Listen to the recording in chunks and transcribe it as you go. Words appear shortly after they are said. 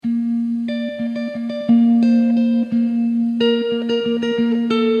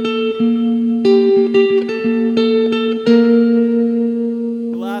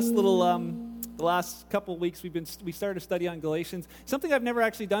couple of weeks we started a study on Galatians. Something I've never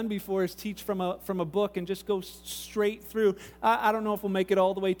actually done before is teach from a book and just go straight through. I don't know if we'll make it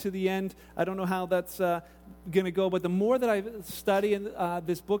all the way to the end. I don't know how that's going to go, but the more that I study in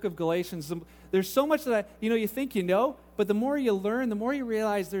this book of Galatians, there's so much that you think you know, but the more you learn, the more you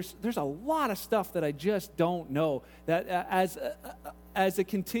realize there's a lot of stuff that I just don't know. That as I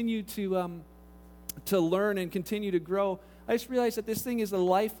continue to learn and continue to grow, I just realized that this thing is a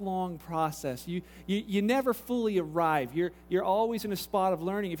lifelong process. You never fully arrive. You're always in a spot of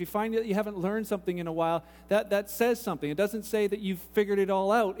learning. If you find that you haven't learned something in a while, that says something. It doesn't say that you've figured it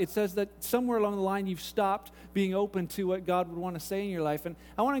all out. It says that somewhere along the line you've stopped being open to what God would want to say in your life. And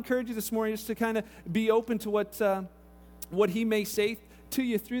I want to encourage you this morning just to kind of be open to what He may say to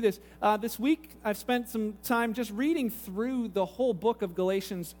you through this. This week, I've spent some time just reading through the whole book of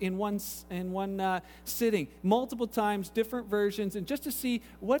Galatians in one sitting, multiple times, different versions, and just to see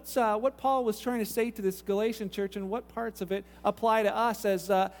what Paul was trying to say to this Galatian church and what parts of it apply to us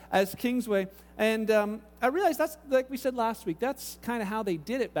as Kingsway. And I realized that's, like we said last week, that's kind of how they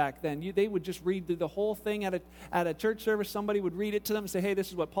did it back then. They would just read the whole thing at a church service. Somebody would read it to them and say, hey, this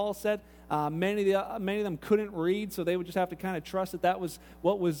is what Paul said. Many of them couldn't read, so they would just have to kind of trust that was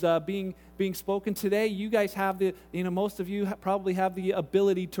what was being spoken. Today, you guys have most of you probably have the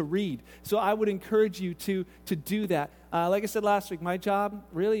ability to read. So I would encourage you to do that. Like I said last week, my job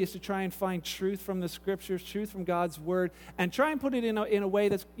really is to try and find truth from the Scriptures, truth from God's Word, and try and put it in a way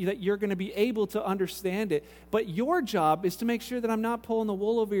that you're going to be able to understand it. But your job is to make sure that I'm not pulling the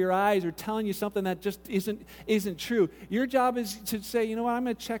wool over your eyes or telling you something that just isn't true. Your job is to say, you know what, I'm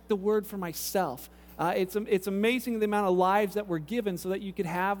going to check the Word for myself. It's amazing the amount of lives that we're given so that you could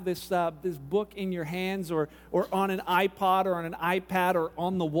have this book in your hands or on an iPod or on an iPad or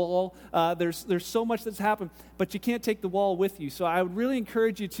on the wall. There's so much that's happened, but you can't take the wall with you. So I would really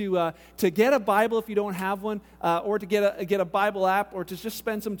encourage you to get a Bible if you don't have one, or to get a Bible app, or to just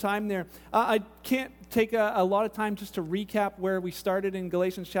spend some time there. I can't take a lot of time just to recap where we started in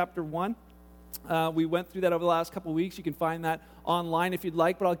Galatians chapter 1. We went through that over the last couple of weeks. You can find that online if you'd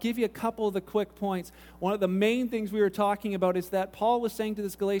like, but I'll give you a couple of the quick points. One of the main things we were talking about is that Paul was saying to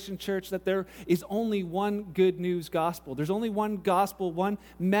this Galatian church that there is only one good news gospel. There's only one gospel, one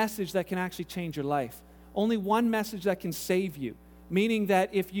message that can actually change your life. Only one message that can save you. Meaning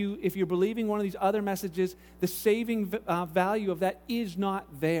that if you're believing one of these other messages, the saving value of that is not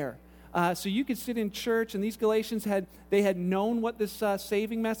there. So you could sit in church, and these Galatians had known what this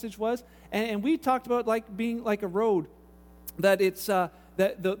saving message was, and we talked about like being like a road, that it's that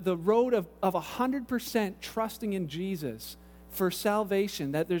the road of 100% trusting in Jesus for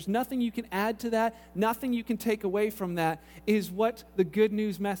salvation, that there's nothing you can add to that, nothing you can take away from that, is what the good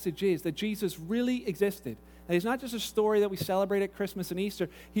news message is, that Jesus really existed. And it's not just a story that we celebrate at Christmas and Easter.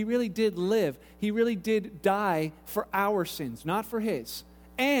 He really did live. He really did die for our sins, not for his.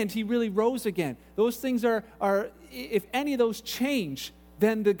 And he really rose again. Those things are if any of those change,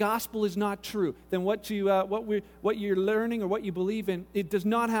 then the gospel is not true. Then what you're learning or what you believe in, it does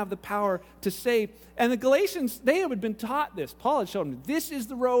not have the power to save. And the Galatians, they had been taught this. Paul had shown them, this is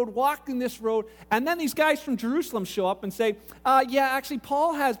the road, walk in this road. And then these guys from Jerusalem show up and say, yeah, actually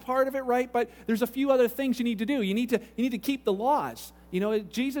Paul has part of it right, but there's a few other things you need to do. You need to keep the laws.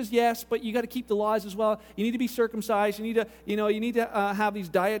 Jesus, yes, but you got to keep the laws as well. You need to be circumcised. You need to have these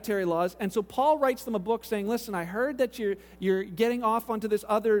dietary laws. And so Paul writes them a book saying, listen, I heard that you're getting off onto this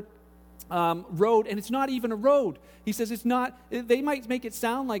other road, and it's not even a road. He says it's not. They might make it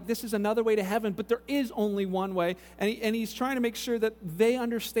sound like this is another way to heaven, but there is only one way. And he's trying to make sure that they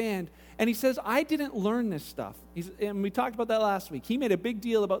understand. And he says, I didn't learn this stuff. And we talked about that last week. He made a big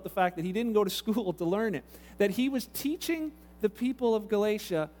deal about the fact that he didn't go to school to learn it, that he was teaching the people of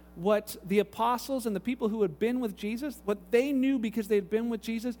Galatia what the apostles and the people who had been with Jesus, what they knew because they had been with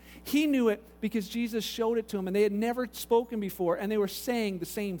Jesus. He knew it because Jesus showed it to them, and they had never spoken before, and they were saying the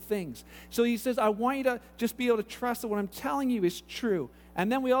same things. So he says, I want you to just be able to trust that what I'm telling you is true.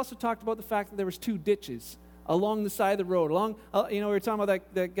 And then we also talked about the fact that there was 2 ditches along the side of the road. We were talking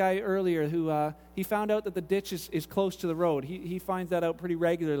about that guy earlier who he found out that the ditch is close to the road. He finds that out pretty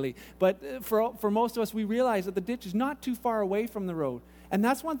regularly. But for most of us, we realize that the ditch is not too far away from the road. And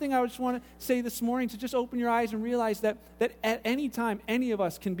that's one thing I just want to say this morning, to just open your eyes and realize that at any time, any of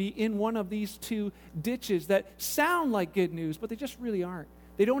us can be in one of these 2 ditches that sound like good news, but they just really aren't.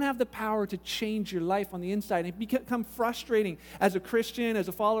 They don't have the power to change your life on the inside. It become frustrating as a Christian, as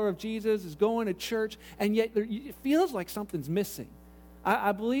a follower of Jesus, as going to church, and yet it feels like something's missing.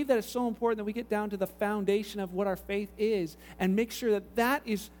 I believe that it's so important that we get down to the foundation of what our faith is and make sure that that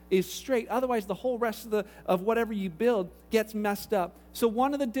is straight. Otherwise, the whole rest of whatever you build gets messed up. So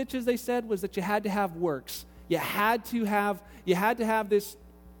one of the ditches they said was that you had to have works. You had to have this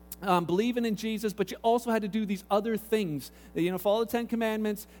believing in Jesus, but you also had to do these other things. Follow the 10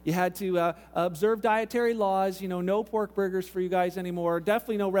 Commandments. You had to observe dietary laws. No pork burgers for you guys anymore.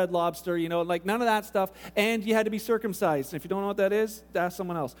 Definitely no Red Lobster. None of that stuff. And you had to be circumcised. If you don't know what that is, ask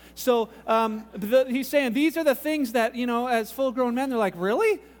someone else. So he's saying these are the things that, as full-grown men, they're like,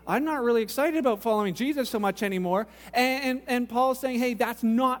 really? I'm not really excited about following Jesus so much anymore. And Paul's saying, hey, that's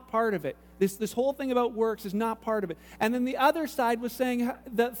not part of it. This whole thing about works is not part of it. And then the other side was saying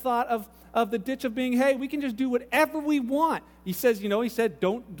that thought of the ditch of being, hey, we can just do whatever we want. He said,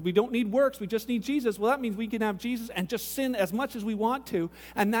 we don't need works, we just need Jesus. Well, that means we can have Jesus and just sin as much as we want to.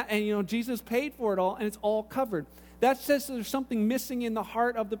 And Jesus paid for it all, and it's all covered. That says there's something missing in the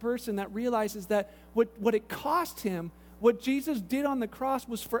heart of the person that realizes that what it cost him, what Jesus did on the cross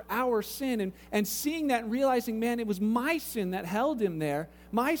was for our sin. And seeing that and realizing, man, it was my sin that held him there.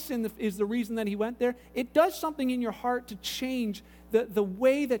 My sin is the reason that he went there. It does something in your heart to change the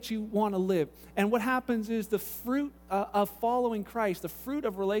way that you want to live. And what happens is the fruit of following Christ, the fruit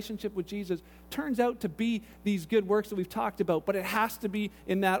of relationship with Jesus, turns out to be these good works that we've talked about. But it has to be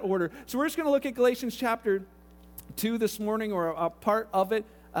in that order. So we're just going to look at Galatians chapter 2 this morning, or a part of it.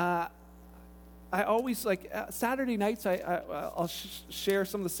 I always, Saturday nights, I'll share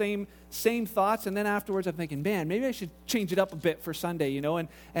some of the same thoughts, and then afterwards I'm thinking, man, maybe I should change it up a bit for Sunday,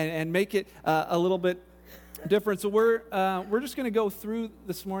 and make it a little bit different. So we're just going to go through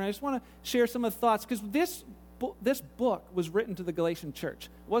this morning. I just want to share some of the thoughts, because this book was written to the Galatian church.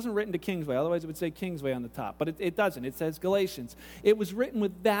 It wasn't written to Kingsway, otherwise it would say Kingsway on the top, but it doesn't. It says Galatians. It was written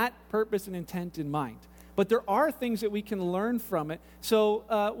with that purpose and intent in mind. But there are things that we can learn from it. So,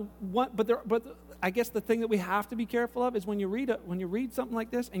 I guess the thing that we have to be careful of is when you read something like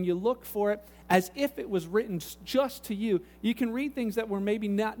this and you look for it as if it was written just to you, you can read things that were maybe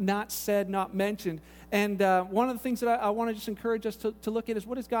not said, not mentioned. And one of the things that I want to just encourage us to look at is,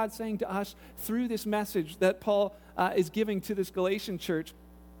 what is God saying to us through this message that Paul is giving to this Galatian church?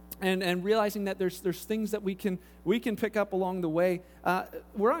 And realizing that there's things that we can pick up along the way.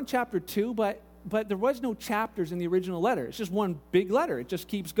 We're on chapter 2, but there was no chapters in the original letter. It's just one big letter. It just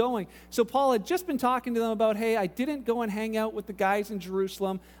keeps going. So Paul had just been talking to them about, hey, I didn't go and hang out with the guys in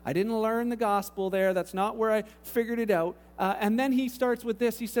Jerusalem. I didn't learn the gospel there. That's not where I figured it out. And then he starts with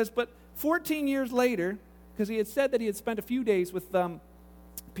this. He says, but 14 years later, because he had said that he had spent a few days with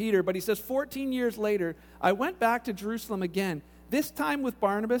Peter, but he says, 14 years later, I went back to Jerusalem again, this time with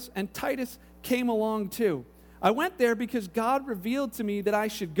Barnabas, and Titus came along too. I went there because God revealed to me that I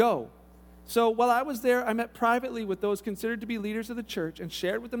should go. So while I was there, I met privately with those considered to be leaders of the church and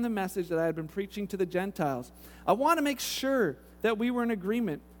shared with them the message that I had been preaching to the Gentiles. I want to make sure that we were in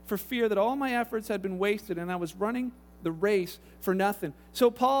agreement, for fear that all my efforts had been wasted and I was running the race for nothing. So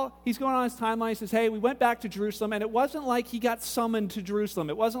Paul, he's going on his timeline. He says, hey, we went back to Jerusalem, and it wasn't like he got summoned to Jerusalem.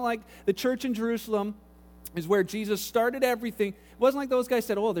 It wasn't like the church in Jerusalem is where Jesus started everything. It wasn't like those guys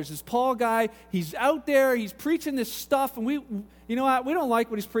said, oh, there's this Paul guy. He's out there. He's preaching this stuff, and we don't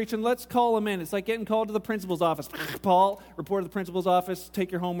like what he's preaching. Let's call him in. It's like getting called to the principal's office. Paul, report to the principal's office.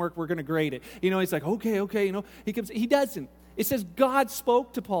 Take your homework. We're going to grade it. He's like, okay. He comes. He doesn't. It says God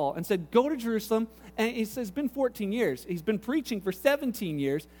spoke to Paul and said, go to Jerusalem. And it says it's been 14 years. He's been preaching for 17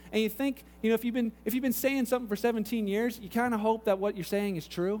 years. And you think, if you've been saying something for 17 years, you kind of hope that what you're saying is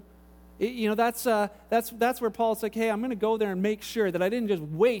true. That's where Paul's like, hey, I'm going to go there and make sure that I didn't just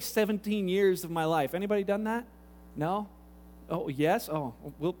waste 17 years of my life. Anybody done that? No? Oh, yes? Oh,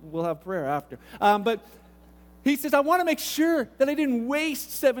 we'll have prayer after. But he says, I want to make sure that I didn't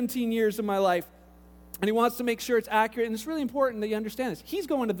waste 17 years of my life. And he wants to make sure it's accurate. And it's really important that you understand this. He's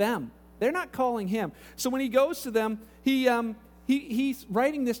going to them. They're not calling him. So when he goes to them, he's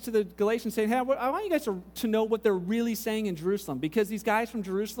writing this to the Galatians saying, hey, I want you guys to know what they're really saying in Jerusalem, because these guys from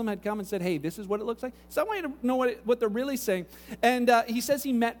Jerusalem had come and said, hey, this is what it looks like. So I want you to know what they're really saying. And he says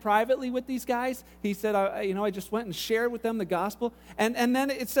he met privately with these guys. He said, I just went and shared with them the gospel. And then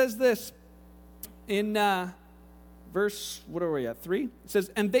it says this in verse, what are we at, 3? It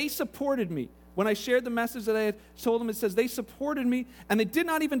says, and they supported me. When I shared the message that I had told them, it says, they supported me, and they did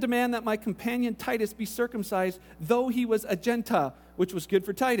not even demand that my companion Titus be circumcised, though he was a Gentile, which was good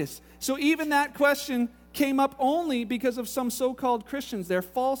for Titus. So even that question came up only because of some so-called Christians, they're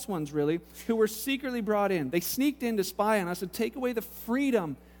false ones really, who were secretly brought in. They sneaked in to spy on us and take away the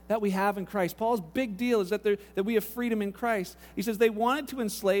freedom that we have in Christ. Paul's big deal is that we have freedom in Christ. He says they wanted to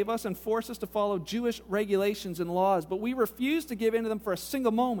enslave us and force us to follow Jewish regulations and laws, but we refused to give in to them for a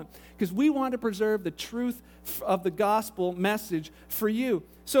single moment because we wanted to preserve the truth of the gospel message for you.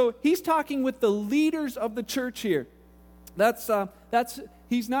 So he's talking with the leaders of the church here.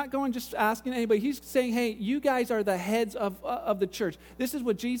 He's not going just asking anybody. He's saying, hey, you guys are the heads of the church. This is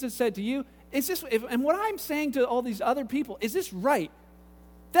what Jesus said to you. And what I'm saying to all these other people, is this right?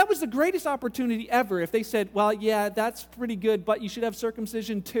 That was the greatest opportunity ever if they said, well, yeah, that's pretty good, but you should have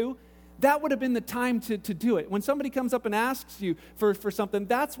circumcision too. That would have been the time to do it. When somebody comes up and asks you for something,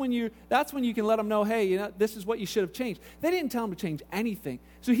 that's when you can let them know, hey, this is what you should have changed. They didn't tell him to change anything.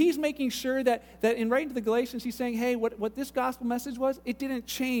 So he's making sure that in writing to the Galatians, he's saying, hey, what this gospel message was, it didn't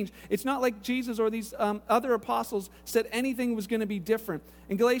change. It's not like Jesus or these other apostles said anything was going to be different.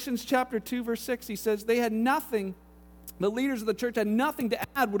 In Galatians chapter 2, verse 6, he says, they had nothing, the leaders of the church had nothing to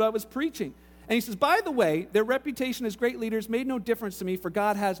add what I was preaching. And he says, by the way, their reputation as great leaders made no difference to me, for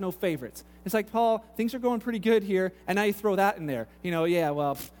God has no favorites. It's like, Paul, things are going pretty good here, and now you throw that in there.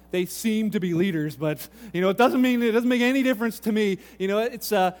 They seem to be leaders, but, it doesn't make any difference to me. It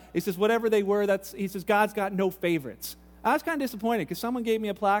says whatever they were, he says, God's got no favorites. I was kind of disappointed because someone gave me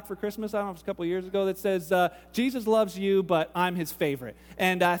a plaque for Christmas, I don't know if it was a couple of years ago, that says, Jesus loves you, but I'm his favorite.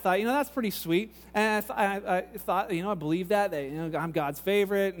 And I thought, that's pretty sweet. And I thought, I believe that I'm God's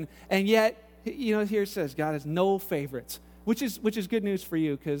favorite. And yet, here it says God has no favorites, which is good news for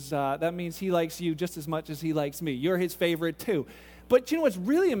you because that means he likes you just as much as he likes me. You're his favorite too. But what's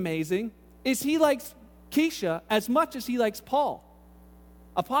really amazing is he likes Keisha as much as he likes Paul,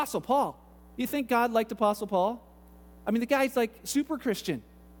 Apostle Paul. You think God liked Apostle Paul? I mean, the guy's like super Christian,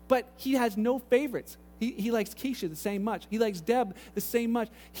 but he has no favorites. He likes Keisha the same much. He likes Deb the same much.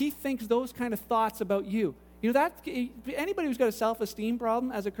 He thinks those kind of thoughts about you. That anybody who's got a self-esteem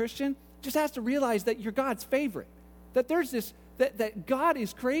problem as a Christian just has to realize that you're God's favorite, that there's this, that God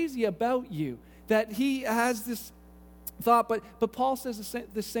is crazy about you, that he has this thought. But Paul says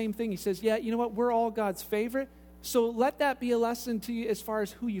the same thing. He says, yeah, you know what? We're all God's favorite, so let that be a lesson to you as far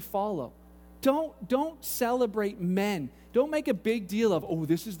as who you follow. Don't celebrate men. Don't make a big deal of,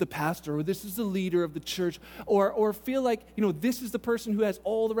 this is the pastor, or this is the leader of the church, or feel like, this is the person who has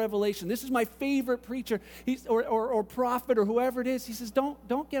all the revelation. This is my favorite preacher, or prophet, or whoever it is. He says,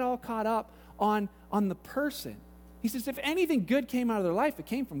 don't get all caught up on the person. He says, if anything good came out of their life, it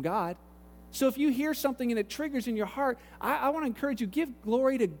came from God. So if you hear something and it triggers in your heart, I want to encourage you, give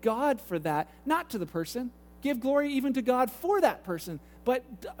glory to God for that, not to the person. Give glory even to God for that person. But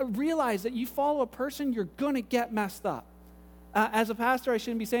realize that you follow a person, you're going to get messed up. As a pastor, I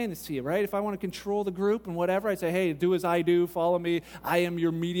shouldn't be saying this to you, right? If I want to control the group and whatever, I say, hey, do as I do, follow me. I am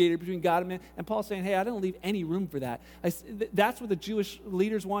your mediator between God and man. And Paul's saying, hey, I don't leave any room for that. That's what the Jewish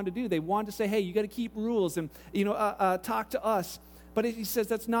leaders wanted to do. They wanted to say, hey, you got to keep rules and, talk to us. But he says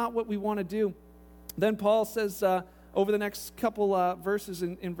that's not what we want to do. Then Paul says, over the next couple verses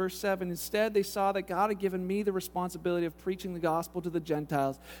in verse 7, instead they saw that God had given me the responsibility of preaching the gospel to the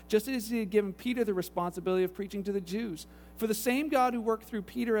Gentiles, just as he had given Peter the responsibility of preaching to the Jews. For the same God who worked through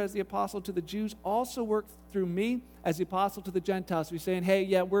Peter as the apostle to the Jews also worked through me as the apostle to the Gentiles. So he's saying, hey,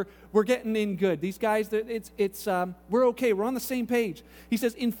 yeah, we're getting in good. These guys, we're okay. We're on the same page. He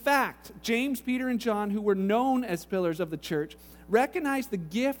says, in fact, James, Peter, and John, who were known as pillars of the church, recognized the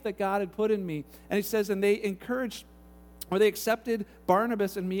gift that God had put in me. And he says, and they accepted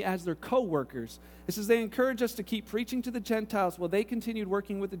Barnabas and me as their co-workers. It says they encouraged us to keep preaching to the Gentiles while they continued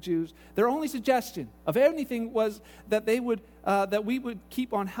working with the Jews. Their only suggestion of anything was that we would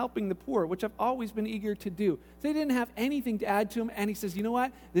keep on helping the poor, which I've always been eager to do. They didn't have anything to add to him, and he says, you know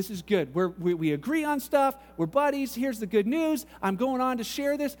what? This is good. We agree on stuff. We're buddies. Here's the good news. I'm going on to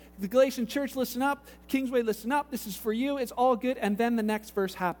share this. The Galatian church, listen up. Kingsway, listen up. This is for you. It's all good. And then the next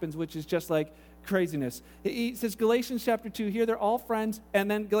verse happens, which is just like craziness. He says, Galatians chapter 2, here they're all friends,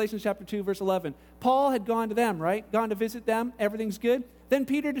 and then Galatians chapter 2, verse 11. Paul had gone to them, right? Gone to visit them. Everything's good. Then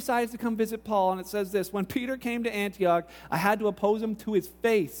Peter decides to come visit Paul, and it says this, when Peter came to Antioch, I had to oppose him to his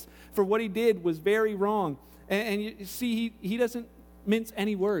face, for what he did was very wrong. And you see, he doesn't mince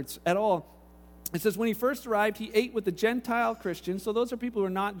any words at all. It says, when he first arrived, he ate with the Gentile Christians. So those are people who are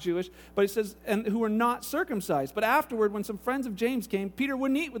not Jewish, but it says, and who are not circumcised. But afterward, when some friends of James came, Peter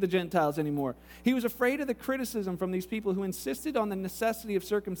wouldn't eat with the Gentiles anymore. He was afraid of the criticism from these people who insisted on the necessity of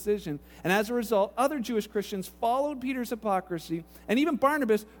circumcision. And as a result, other Jewish Christians followed Peter's hypocrisy, and even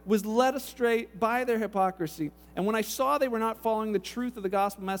Barnabas was led astray by their hypocrisy. And when I saw they were not following the truth of the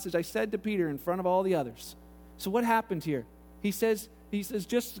gospel message, I said to Peter in front of all the others. So what happened here? He says,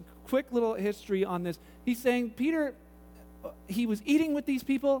 just a quick little history on this. He's saying, Peter, he was eating with these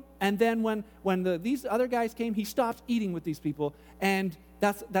people, and then when these other guys came, he stopped eating with these people, and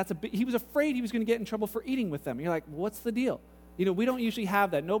he was afraid he was going to get in trouble for eating with them. And you're like, what's the deal? We don't usually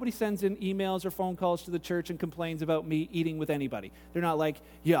have that. Nobody sends in emails or phone calls to the church and complains about me eating with anybody. They're not like,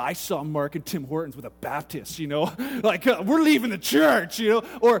 yeah, I saw Mark and Tim Hortons with a Baptist, like we're leaving the church,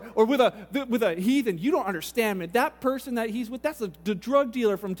 or with a heathen. You don't understand, man. That person that he's with, that's the drug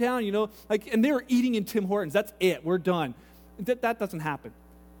dealer from town, and they were eating in Tim Hortons. That's it. We're done. That doesn't happen.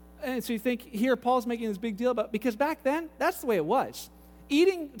 And so you think here Paul's making this big deal about, because back then that's the way it was.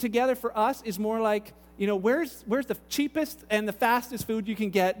 Eating together for us is more like, where's the cheapest and the fastest food you can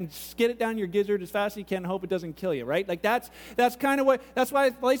get, and just get it down your gizzard as fast as you can and hope it doesn't kill you, right? Like that's kind of that's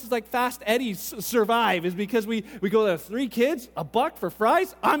why places like Fast Eddie's survive, is because we go there, 3 kids, $1 for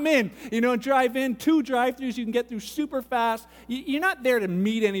fries, I'm in, drive in, 2 drive-thrus you can get through super fast. You're not there to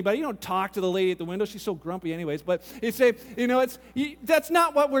meet anybody. You don't talk to the lady at the window. She's so grumpy anyways, but that's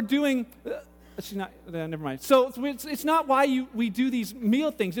not what we're doing. She's not, never mind. So it's not why we do these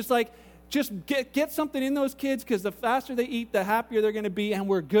meal things. It's like, just get something in those kids, because the faster they eat, the happier they're going to be, and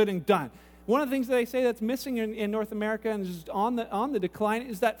we're good and done. One of the things that they say that's missing in North America and is on the decline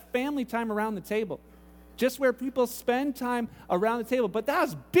is that family time around the table. Just where people spend time around the table. But that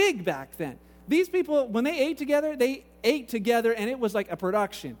was big back then. These people, when they ate together, and it was like a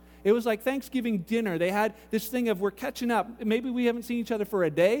production. It was like Thanksgiving dinner. They had this thing of, we're catching up. Maybe we haven't seen each other for a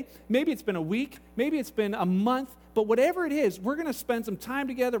day. Maybe it's been a week. Maybe it's been a month. But whatever it is, we're going to spend some time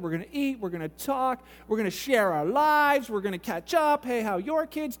together. We're going to eat. We're going to talk. We're going to share our lives. We're going to catch up. Hey, how your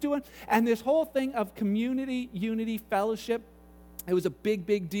kid's doing? And this whole thing of community, unity, fellowship, it was a big,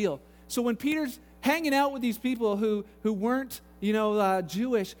 big deal. So when Peter's hanging out with these people who weren't,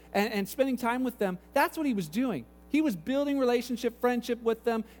 Jewish, and spending time with them, that's what he was doing. He was building relationship, friendship with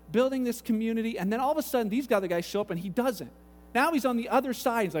them, building this community, and then all of a sudden, these other guys show up, and he doesn't. Now he's on the other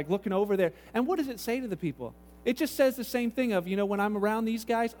side. He's like looking over there. And what does it say to the people? It just says the same thing of, when I'm around these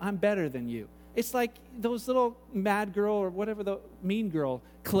guys, I'm better than you. It's like those little mad girl or whatever the mean girl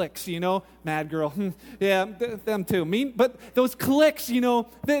cliques, mad girl, yeah, them too. But those cliques,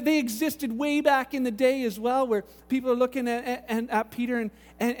 they existed way back in the day as well, where people are looking at Peter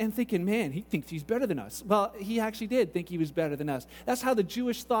and thinking, man, he thinks he's better than us. Well, he actually did think he was better than us. That's how the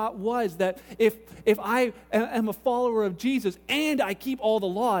Jewish thought was, that if I am a follower of Jesus and I keep all the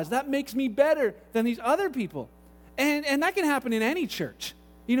laws, that makes me better than these other people. And that can happen in any church.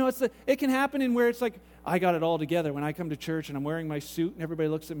 It can happen in where it's like, I got it all together when I come to church and I'm wearing my suit and everybody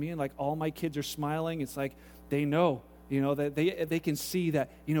looks at me and like all my kids are smiling. It's like they know, that they can see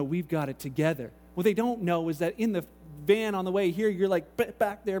that, we've got it together. What they don't know is that in the van on the way here, you're like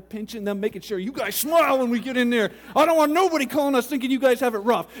back there pinching them, making sure you guys smile when we get in there. I don't want nobody calling us thinking you guys have it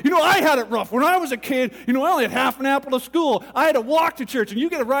rough. I had it rough. When I was a kid, I only had half an apple to school. I had to walk to church, and you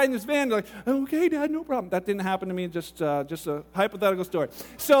get to ride in this van. You're like, okay, Dad, no problem. That didn't happen to me, just a hypothetical story.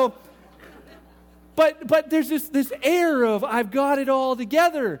 So, but there's this air of, I've got it all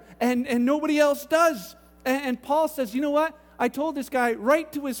together, and nobody else does. And Paul says, you know what? I told this guy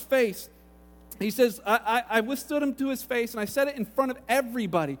right to his face. He says, I withstood him to his face, and I said it in front of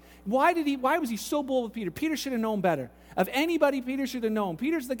everybody. Why was he so bold with Peter? Peter should have known better. Of anybody, Peter should have known.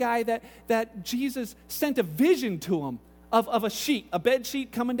 Peter's the guy that Jesus sent a vision to him of a sheet, a bed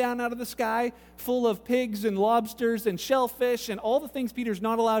sheet coming down out of the sky full of pigs and lobsters and shellfish and all the things Peter's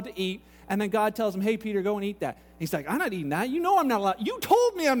not allowed to eat. And then God tells him, hey, Peter, go and eat that. He's like, I'm not eating that. I'm not allowed. You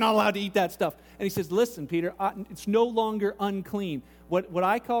told me I'm not allowed to eat that stuff. And he says, listen, Peter, it's no longer unclean. What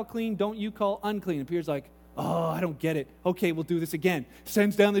I call clean, don't you call unclean. And Peter's like, oh, I don't get it. Okay, we'll do this again.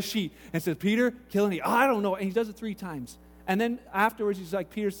 Sends down the sheet and says, Peter, kill any. I don't know. And he does it 3 times. And then afterwards, he's like,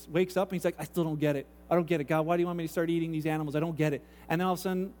 Peter wakes up and he's like, I still don't get it. I don't get it. God, why do you want me to start eating these animals? I don't get it. And then all of a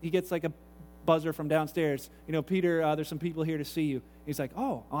sudden, he gets like a buzzer from downstairs. Peter, there's some people here to see you. He's like,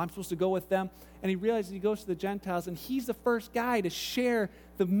 oh, I'm supposed to go with them. And he realizes he goes to the Gentiles, and he's the first guy to share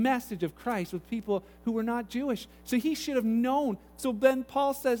the message of Christ with people who were not Jewish. So he should have known. So then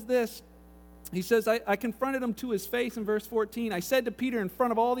Paul says this. He says, I confronted him to his face in verse 14. I said to Peter in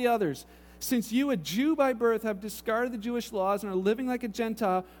front of all the others, since you, a Jew by birth, have discarded the Jewish laws and are living like a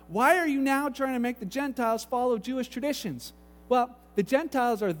Gentile, why are you now trying to make the Gentiles follow Jewish traditions? Well, the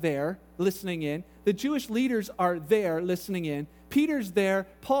Gentiles are there listening in. The Jewish leaders are there listening in. Peter's there.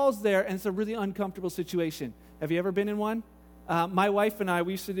 Paul's there. And it's a really uncomfortable situation. Have you ever been in one? My wife and I,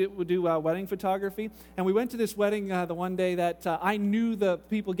 we used to do wedding photography. And we went to this wedding the one day that I knew the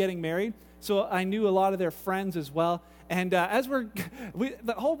people getting married so I knew a lot of their friends as well. And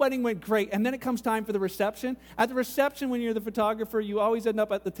the whole wedding went great. And then it comes time for the reception. At the reception, when you're the photographer, you always end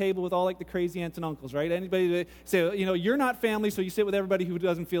up at the table with all like the crazy aunts and uncles, right? Anybody that say, you're not family, so you sit with everybody who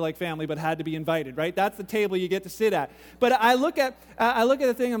doesn't feel like family but had to be invited, right? That's the table you get to sit at. But I look at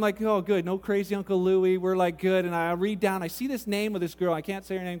the thing, I'm like, oh, good, no crazy Uncle Louie. We're like good. And I read down, I see this name of this girl. I can't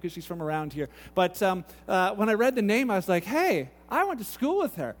say her name because she's from around here. But when I read the name, I was like, hey, I went to school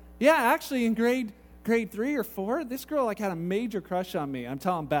with her. Yeah, actually in grade 3 or 4, this girl had a major crush on me. I'm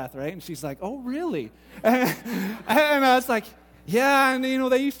telling Beth, right? And she's like, oh, really? And I was like, yeah, and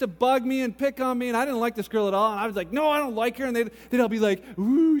they used to bug me and pick on me, and I didn't like this girl at all. And I was like, no, I don't like her. And they'd all be like,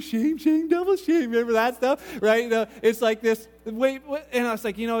 ooh, shame, shame, double shame. Remember that stuff, right? It's like this, wait, what? And I was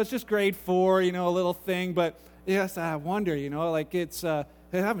like, it's just grade 4, a little thing. But yes, I wonder, it's...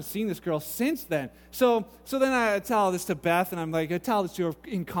 I haven't seen this girl since then. So then I tell this to Beth, and I tell this to her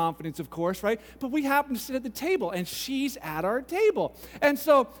in confidence, of course, right? But we happen to sit at the table, and she's at our table. And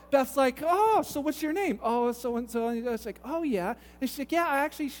so Beth's like, oh, so what's your name? Oh, so-and-so. And I was like, oh, yeah. And she's like, yeah,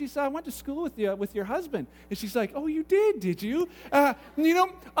 I went to school with your husband. And she's like, oh, you did you?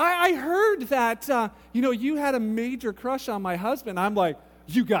 I heard that, you had a major crush on my husband. I'm like,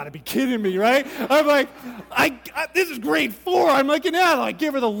 you got to be kidding me, right? I'm like, this is grade 4. I'm like, I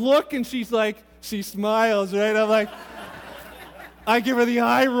give her the look, and she's like, she smiles, right? I'm like, I give her the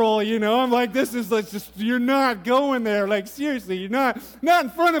eye roll, I'm like, this is just, you're not going there. Like, seriously, you're not in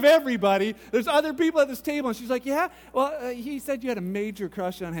front of everybody. There's other people at this table. And she's like, yeah, well, he said you had a major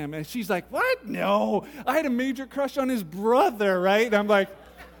crush on him. And she's like, what? No, I had a major crush on his brother, right? And I'm like,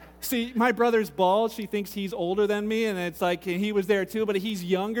 see, my brother's bald. She thinks he's older than me, and it's like, and he was there too, but he's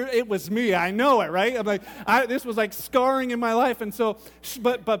younger. It was me. I know it, right? I'm like, this was like scarring in my life. And so,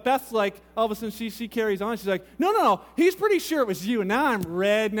 but Beth's like, all of a sudden she carries on. She's like, no, he's pretty sure it was you. And now I'm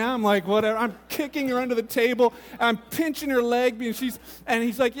red. Now I'm like, whatever. I'm kicking her under the table. I'm pinching her leg, and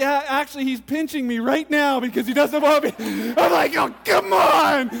he's like, yeah, actually, he's pinching me right now because he doesn't want me. I'm like, oh, come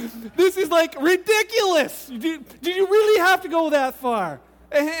on. This is like ridiculous. Did you really have to go that far?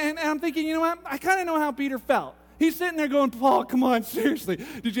 And I'm thinking, you know what? I kind of know how Peter felt. He's sitting there going, Paul, come on, seriously.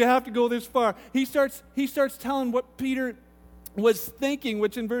 Did you have to go this far? He starts telling what Peter was thinking,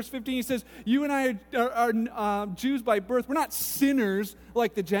 which in verse 15 he says, you and I are Jews by birth. We're not sinners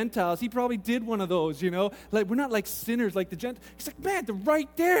like the Gentiles. He probably did one of those, Like, we're not like sinners like the Gentiles. He's like, man, they're right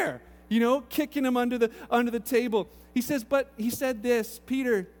there, kicking him under the table. He said this,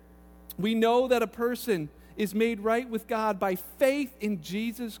 Peter, we know that a person is made right with God by faith in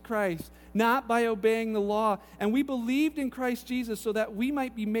Jesus Christ, not by obeying the law. And we believed in Christ Jesus so that we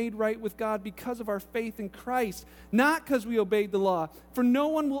might be made right with God because of our faith in Christ, not because we obeyed the law. For no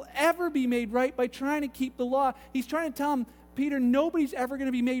one will ever be made right by trying to keep the law. He's trying to tell him, Peter, nobody's ever going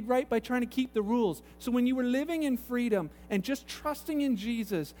to be made right by trying to keep the rules. So when you were living in freedom and just trusting in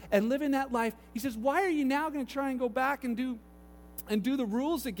Jesus and living that life, he says, why are you now going to try and go back and do the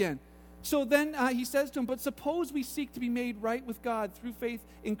rules again? So then he says to him, but suppose we seek to be made right with God through faith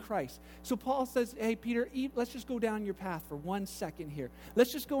in Christ. So Paul says, hey, Peter, let's just go down your path for 1 second here.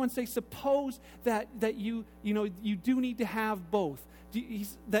 Let's just go and say, suppose that you do need to have both.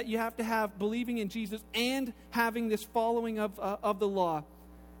 That you have to have believing in Jesus and having this following of the law.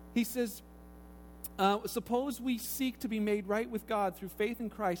 He says, suppose we seek to be made right with God through faith in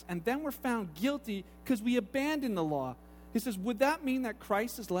Christ, and then we're found guilty because we abandon the law. He says, would that mean that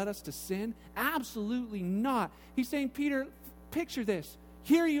Christ has led us to sin? Absolutely not. He's saying, Peter, picture this.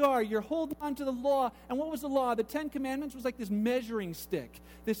 Here you are, you're holding on to the law. And what was the law? The 10 Commandments was like this measuring stick.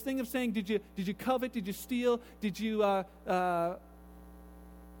 This thing of saying, did you covet? Did you steal? Did you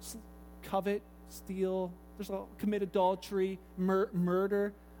covet, steal, commit adultery,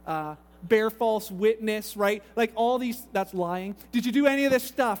 murder, bear false witness, right? Like all these, that's lying. Did you do any of this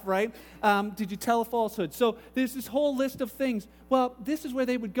stuff, right? Did you tell a falsehood? So there's this whole list of things. Well, this is where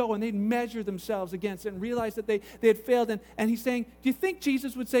they would go and they'd measure themselves against it and realize that they had failed. And he's saying, do you think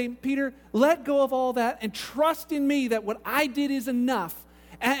Jesus would say, Peter, let go of all that and trust in me that what I did is enough?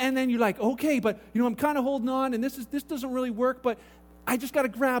 And then you're like, okay, but I'm kind of holding on and this doesn't really work, but I just got to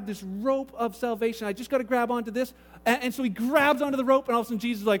grab this rope of salvation. I just got to grab onto this. And so he grabs onto the rope, and all of a sudden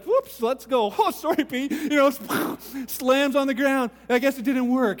Jesus is like, whoops, let's go. Oh, sorry, Pete. Slams on the ground. I guess it didn't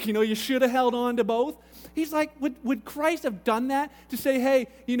work. You should have held on to both. He's like, would Christ have done that to say, hey,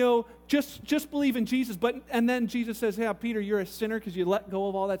 just believe in Jesus? And then Jesus says, hey, Peter, you're a sinner because you let go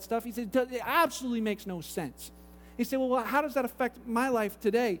of all that stuff. He said, it absolutely makes no sense. He said, well, how does that affect my life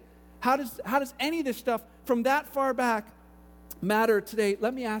today? How does any of this stuff from that far back matter today?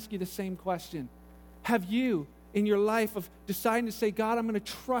 Let me ask you the same question. Have you in your life of deciding to say, God, I'm going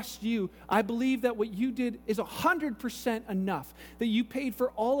to trust you. I believe that what you did is 100% enough, that you paid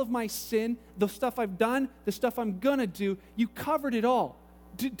for all of my sin, the stuff I've done, the stuff I'm going to do. You covered it all.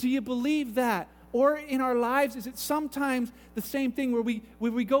 Do you believe that? Or in our lives, is it sometimes the same thing where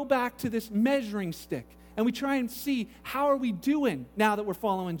we go back to this measuring stick and we try and see, how are we doing now that we're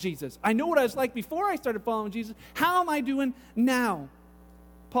following Jesus? I know what I was like before I started following Jesus. How am I doing now?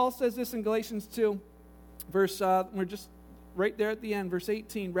 Paul says this in Galatians 2, we're just right there at the end, verse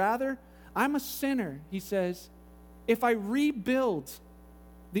 18. Rather, I'm a sinner, he says, if I rebuild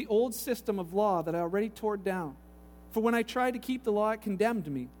the old system of law that I already tore down. For when I tried to keep the law, it condemned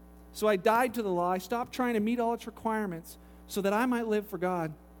me. So I died to the law. I stopped trying to meet all its requirements so that I might live for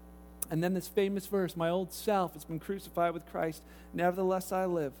God. And then this famous verse, my old self has been crucified with Christ. Nevertheless I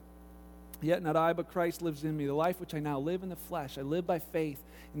live. Yet not I, but Christ lives in me. The life which I now live in the flesh, I live by faith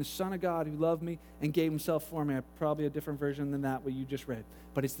in the Son of God who loved me and gave himself for me. Probably a different version than that, what you just read,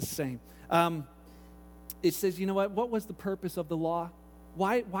 but it's the same. It says, you know what was the purpose of the law?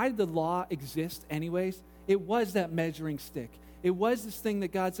 Why did the law exist anyways? It was that measuring stick. It was this thing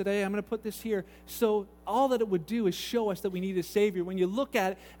that God said, hey, I'm going to put this here. So all that it would do is show us that we need a Savior. When you look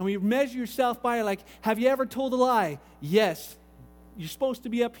at it and when you measure yourself by it, like, have you ever told a lie? Yes. You're supposed to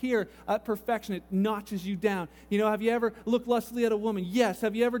be up here at perfection. It notches you down. You know, have you ever looked lustfully at a woman? Yes.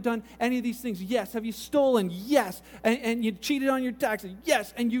 Have you ever done any of these things? Yes. Have you stolen? Yes. And you cheated on your taxes?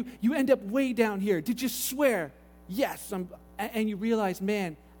 Yes. And you end up way down here. Did you swear? Yes. And you realize,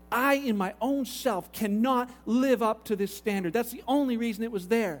 man, I in my own self cannot live up to this standard. That's the only reason it was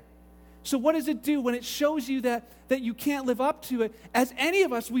there. So what does it do when it shows you that you can't live up to it? As any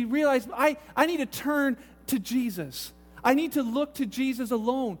of us, we realize, I need to turn to Jesus. I need to look to Jesus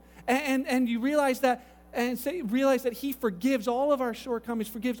alone. And you realize that, realize that he forgives all of our shortcomings,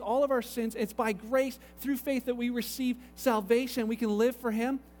 forgives all of our sins. It's by grace, through faith, that we receive salvation. We can live for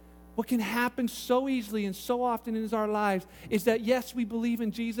him. What can happen so easily and so often in our lives is that, yes, we believe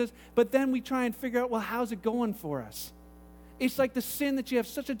in Jesus, but then we try and figure out, well, how's it going for us? It's like the sin that you have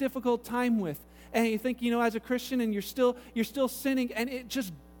such a difficult time with. And you think, as a Christian, and you're still sinning, and it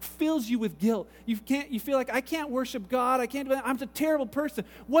just fills you with guilt. You feel like, I can't worship God. I can't do that. I'm a terrible person.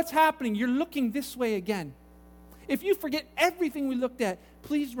 What's happening? You're looking this way again. If you forget everything we looked at,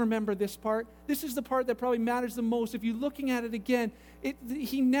 please remember this part. This is the part that probably matters the most. If you're looking at it again,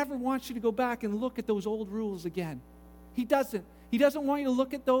 he never wants you to go back and look at those old rules again. He doesn't. He doesn't want you to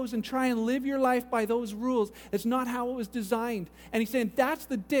look at those and try and live your life by those rules. It's not how it was designed. And he's saying that's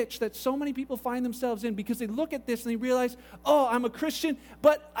the ditch that so many people find themselves in, because they look at this and they realize, oh, I'm a Christian,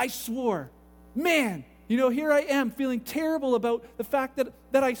 but I swore. Man, here I am feeling terrible about the fact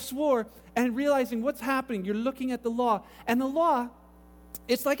that I swore, and realizing what's happening. You're looking at the law. And the law,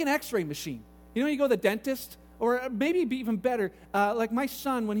 it's like an x-ray machine. You go to the dentist, or maybe even better, like my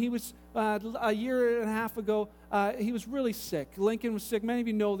son, when he was a year and a half ago, he was really sick. Lincoln was sick. Many of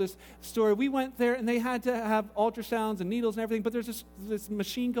you know this story. We went there, and they had to have ultrasounds and needles and everything, but there's this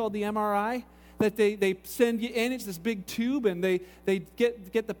machine called the MRI that they send you in. It's this big tube, and they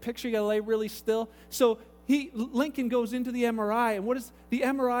get the picture. You got to lay really still. So Lincoln goes into the MRI, and what is the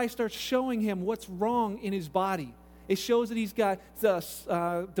MRI starts showing him what's wrong in his body. It shows that he's got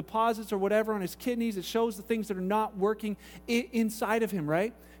deposits or whatever on his kidneys. It shows the things that are not working inside of him,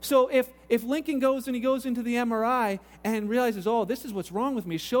 right? So if Lincoln goes into the MRI and realizes, oh, this is what's wrong with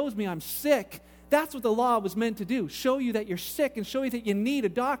me, it shows me I'm sick. That's what the law was meant to do, show you that you're sick and show you that you need a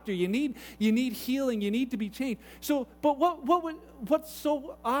doctor, you need healing, you need to be changed. So, but what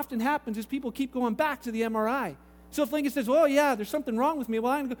so often happens is people keep going back to the MRI. So if Lincoln says, well, yeah, there's something wrong with me,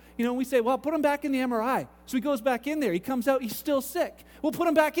 we say, well, put him back in the MRI. So he goes back in there. He comes out, he's still sick. We'll put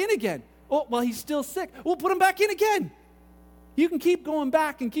him back in again. Oh, well, he's still sick. We'll put him back in again. You can keep going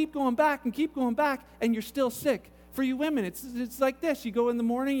back and keep going back and keep going back, and you're still sick. For you women, it's like this. You go in the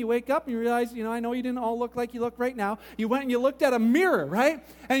morning, you wake up, and you realize, I know you didn't all look like you look right now. You went and you looked at a mirror, right?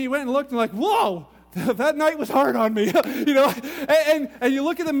 And you went and looked and like, whoa, that night was hard on me. And you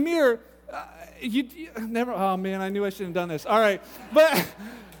look at the mirror. You never. Oh man, I knew I shouldn't have done this. All right, but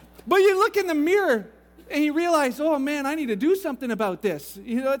you look in the mirror and you realize, oh man, I need to do something about this.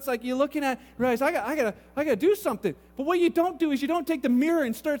 It's like you're looking at, realize I gotta do something. But what you don't do is you don't take the mirror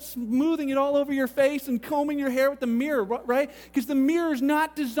and start smoothing it all over your face and combing your hair with the mirror, right? Because the mirror is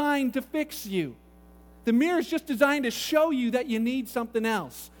not designed to fix you. The mirror is just designed to show you that you need something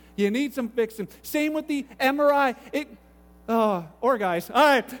else. You need some fixing. Same with the MRI. Guys. All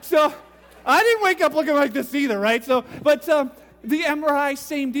right, so I didn't wake up looking like this either, right? So, but The MRI,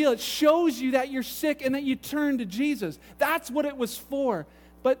 same deal. It shows you that you're sick and that you turn to Jesus. That's what it was for.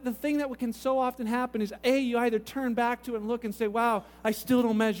 But the thing that can so often happen is, you either turn back to it and look and say, wow, I still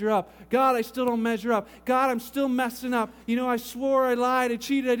don't measure up. God, I still don't measure up. God, I'm still messing up. I swore, I lied, I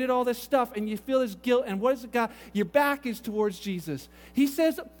cheated, I did all this stuff. And you feel this guilt. And what is it, God? Your back is towards Jesus. He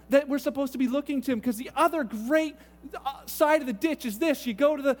says that we're supposed to be looking to him, because the other great side of the ditch is this. You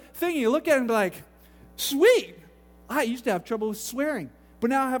go to the thing and you look at it and be like, sweet. I used to have trouble with swearing, but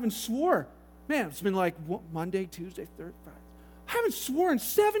now I haven't swore. Man, it's been like Monday, Tuesday, Thursday, Friday. I haven't sworn in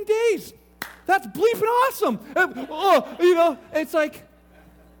 7 days. That's bleeping awesome. It's like,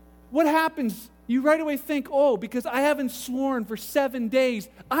 what happens? You right away think, because I haven't sworn for 7 days,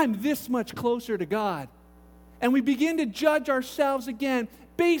 I'm this much closer to God. And we begin to judge ourselves again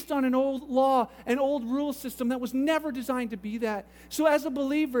based on an old law, an old rule system that was never designed to be that. So as a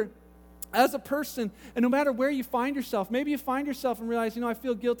believer, as a person, and no matter where you find yourself, maybe you find yourself and realize, I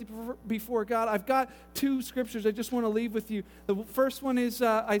feel guilty before God. I've got 2 scriptures I just want to leave with you. The first one is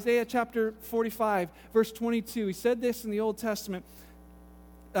Isaiah chapter 45, verse 22. He said this in the Old Testament.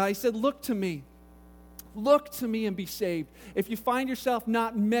 He said, look to me and be saved. If you find yourself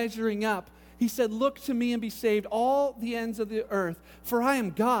not measuring up, he said, look to me and be saved, all the ends of the earth, for I am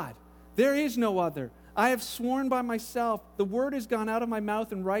God. There is no other. I have sworn by myself, the word has gone out of my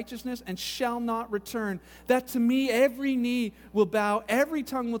mouth in righteousness and shall not return, that to me every knee will bow, every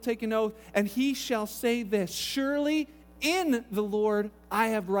tongue will take an oath, and he shall say this, surely in the Lord I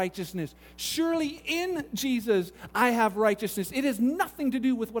have righteousness. Surely in Jesus I have righteousness. It has nothing to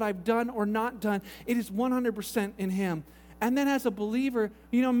do with what I've done or not done. It is 100% in him. And then as a believer,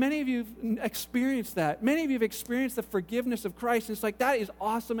 many of you have experienced that. Many of you have experienced the forgiveness of Christ. And it's like, that is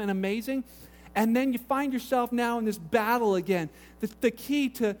awesome and amazing. And then you find yourself now in this battle again. The key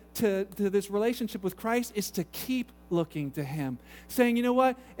to this relationship with Christ is to keep looking to him. Saying, you know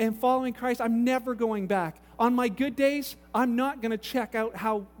what? In following Christ, I'm never going back. On my good days, I'm not going to check out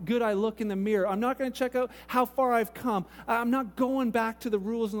how good I look in the mirror. I'm not going to check out how far I've come. I'm not going back to the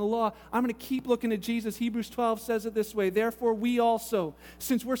rules and the law. I'm going to keep looking to Jesus. Hebrews 12 says it this way. Therefore, we also,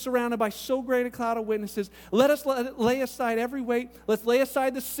 since we're surrounded by so great a cloud of witnesses, let us lay aside every weight. Let's lay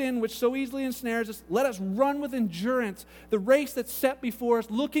aside the sin which so easily ensnares us. Let us run with endurance the race that's set before us,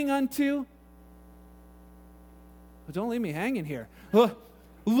 looking unto... Don't leave me hanging here.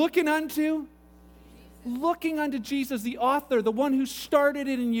 Looking unto Jesus, the author, the one who started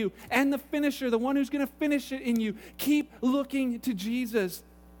it in you, and the finisher, the one who's going to finish it in you. Keep looking to Jesus.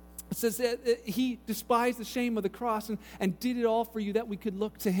 It says that he despised the shame of the cross and did it all for you that we could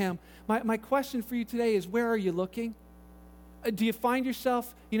look to him. My question for you today is, where are you looking? Do you find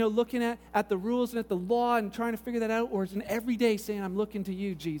yourself, looking at the rules and at the law and trying to figure that out? Or is it every day saying, I'm looking to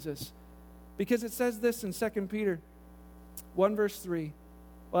you, Jesus? Because it says this in 2 Peter 1 verse 3.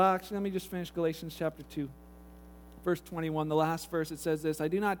 Well, actually, let me just finish Galatians chapter 2. Verse 21, the last verse, it says this, I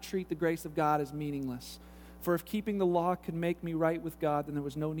do not treat the grace of God as meaningless. For if keeping the law could make me right with God, then there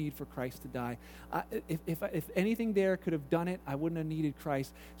was no need for Christ to die. If anything there could have done it, I wouldn't have needed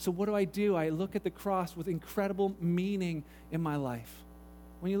Christ. So what do? I look at the cross with incredible meaning in my life.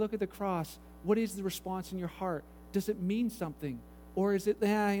 When you look at the cross, what is the response in your heart? Does it mean something? Or is it,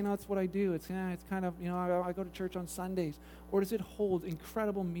 it's what I do. It's kind of, I go to church on Sundays. Or does it hold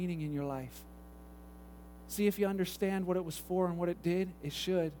incredible meaning in your life? See if you understand what it was for and what it did. It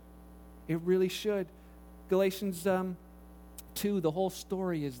should. It really should. Galatians 2, the whole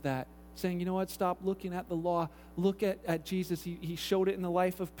story is that. Saying, you know what, stop looking at the law. Look at Jesus. He showed it in the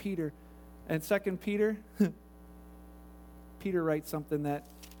life of Peter. And 2 Peter, Peter writes something that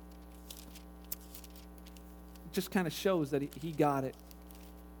just kind of shows that he got it.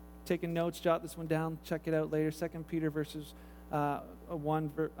 Taking notes, jot this one down, check it out later. 2 Peter verse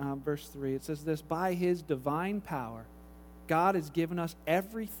 3. It says this, by his divine power, God has given us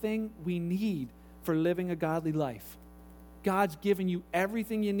everything we need for living a godly life. God's given you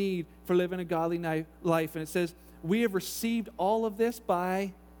everything you need for living a godly life. And it says, we have received all of this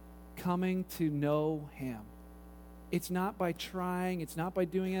by coming to know him. It's not by trying. It's not by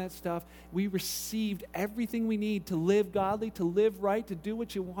doing that stuff. We received everything we need to live godly, to live right, to do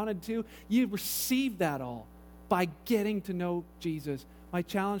what you want to do. You received that all by getting to know Jesus. My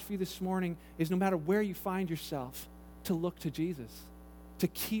challenge for you this morning is no matter where you find yourself, to look to Jesus, to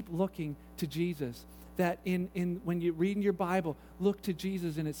keep looking to Jesus. That when you're reading your Bible, look to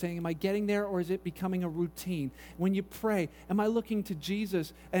Jesus in it, saying, am I getting there, or is it becoming a routine? When you pray, am I looking to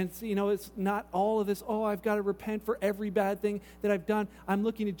Jesus? And it's not all of this, I've got to repent for every bad thing that I've done. I'm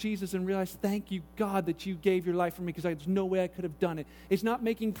looking to Jesus and realize, thank you, God, that you gave your life for me, because there's no way I could have done it. It's not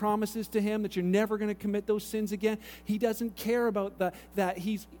making promises to him that you're never going to commit those sins again. He doesn't care about that.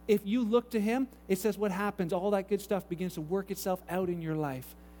 If you look to him, it says what happens. All that good stuff begins to work itself out in your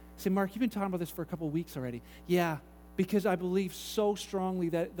life. Say, Mark, you've been talking about this for a couple of weeks already. Yeah, because I believe so strongly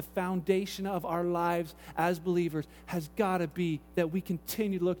that the foundation of our lives as believers has got to be that we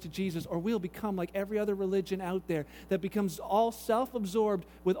continue to look to Jesus, or we'll become like every other religion out there that becomes all self-absorbed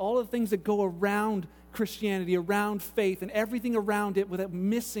with all of the things that go around Christianity, around faith, and everything around it, without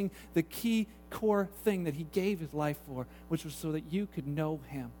missing the key core thing that he gave his life for, which was so that you could know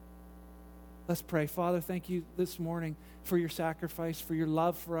him. Let's pray. Father, thank you this morning for your sacrifice, for your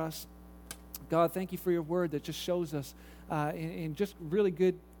love for us. God, thank you for your word that just shows us in just really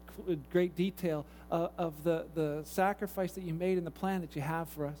great detail of the sacrifice that you made and the plan that you have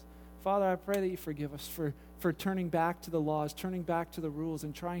for us. Father, I pray that you forgive us for turning back to the laws, turning back to the rules,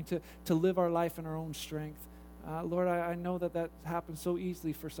 and trying to live our life in our own strength. Lord, I know that happens so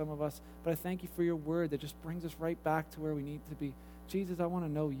easily for some of us, but I thank you for your word that just brings us right back to where we need to be. Jesus, I want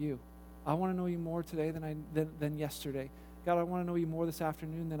to know you. I want to know you more today than yesterday. God, I want to know you more this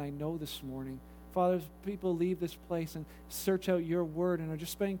afternoon than I know this morning. Father, as people leave this place and search out your word and are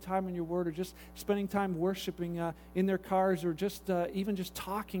just spending time in your word, or just spending time worshiping in their cars, or just even just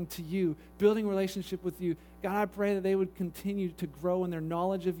talking to you, building a relationship with you, God, I pray that they would continue to grow in their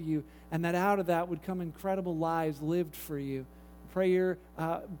knowledge of you, and that out of that would come incredible lives lived for you. Pray your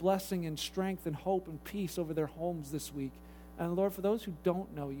blessing and strength and hope and peace over their homes this week. And Lord, for those who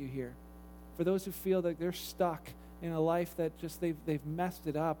don't know you here, for those who feel that they're stuck in a life that just they've messed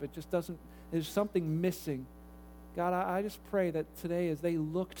it up, it just doesn't, there's something missing. God, I just pray that today as they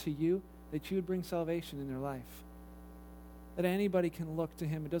look to you, that you would bring salvation in their life. That anybody can look to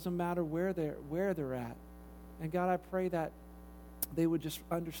him. It doesn't matter where they're at. And God, I pray that they would just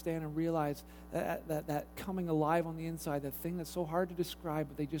understand and realize that coming alive on the inside, that thing that's so hard to describe,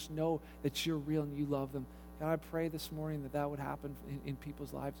 but they just know that you're real and you love them. God, I pray this morning that would happen in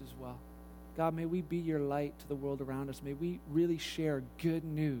people's lives as well. God, may we be your light to the world around us. May we really share good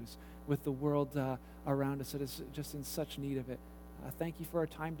news with the world around us that is just in such need of it. Thank you for our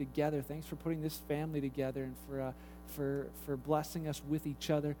time together. Thanks for putting this family together, and for blessing us with each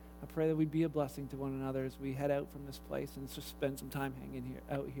other. I pray that we'd be a blessing to one another as we head out from this place and just spend some time hanging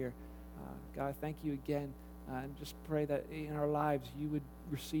out here. God, thank you again, and just pray that in our lives you would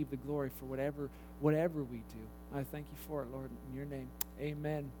receive the glory for whatever we do. I thank you for it, Lord, in your name.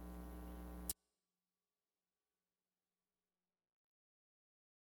 Amen.